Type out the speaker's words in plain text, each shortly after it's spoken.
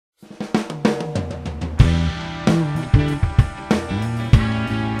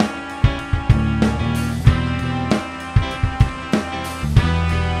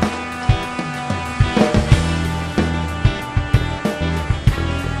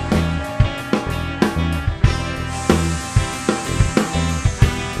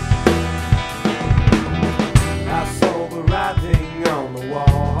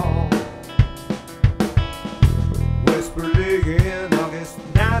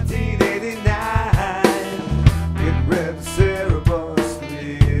1989. It read Cerebus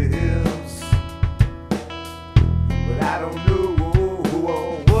lives, but I don't know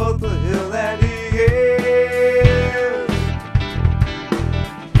what the hell that is.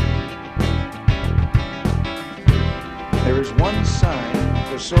 There is one sign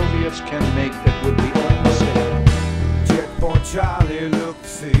the Soviets can make that would be unmistakable. Checkpoint Charlie looked the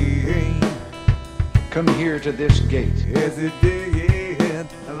same. Come here to this gate. As it did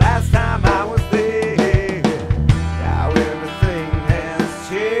the last time I was there. Now everything has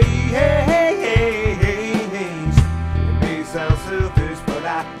changed. It may sound selfish, but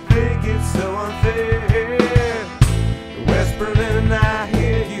I think it's so unfair. West Berlin, I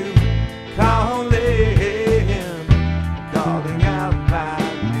hear you calling out my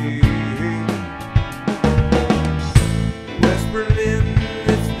name. West Berlin,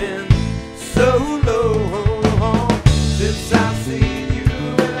 it's been so long since I've seen you,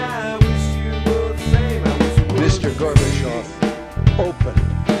 and I wish you were the same. I wish you were. Mr. Gorbachev, open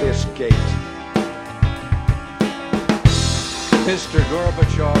this gate. Mr.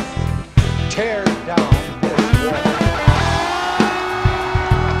 Gorbachev, tear down this wall.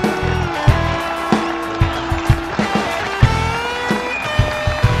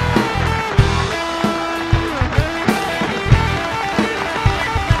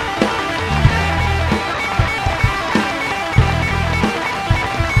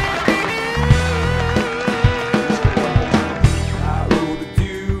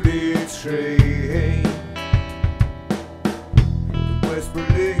 Train to West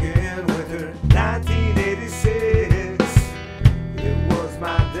Berlin winter 1986. It was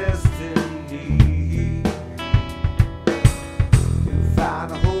my destiny to find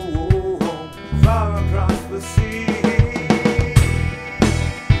a home far across the sea.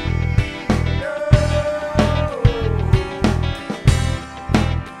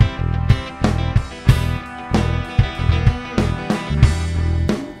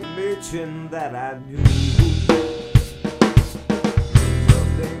 That I knew.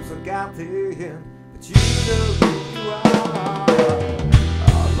 Some names forgotten, but you know who you are.